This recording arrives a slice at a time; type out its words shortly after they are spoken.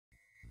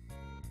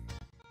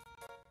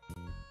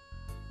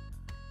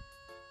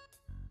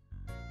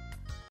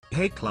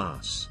Hey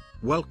class,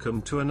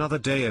 welcome to another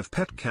day of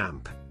pet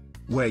camp,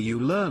 where you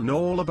learn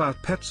all about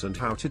pets and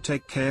how to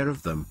take care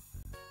of them.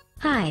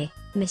 Hi,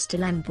 Mr.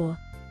 Lambo.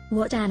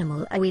 What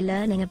animal are we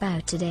learning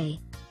about today?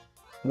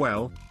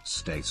 Well,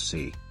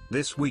 Stacy,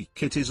 this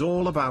week it is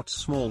all about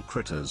small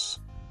critters.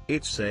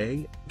 It's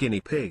a guinea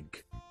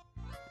pig.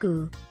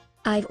 Goo.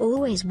 I've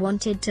always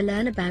wanted to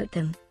learn about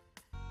them.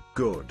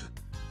 Good.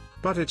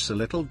 But it's a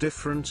little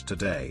different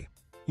today.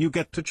 You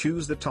get to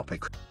choose the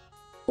topic.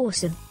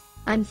 Awesome.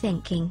 I'm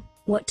thinking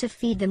what to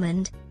feed them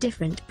and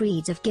different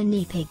breeds of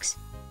guinea pigs.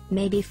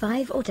 Maybe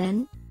 5 or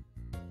 10?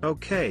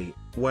 Okay,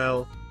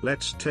 well,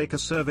 let's take a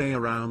survey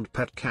around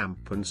pet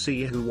camp and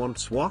see who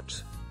wants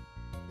what.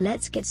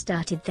 Let's get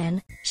started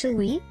then, shall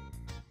we?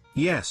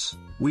 Yes,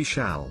 we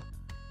shall.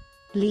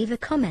 Leave a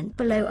comment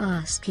below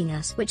asking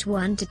us which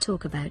one to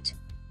talk about.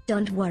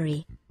 Don't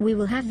worry, we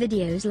will have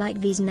videos like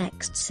these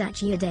next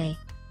Saturday.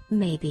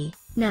 Maybe,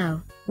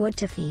 now, what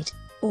to feed,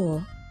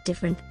 or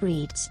different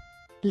breeds.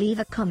 Leave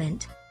a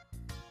comment.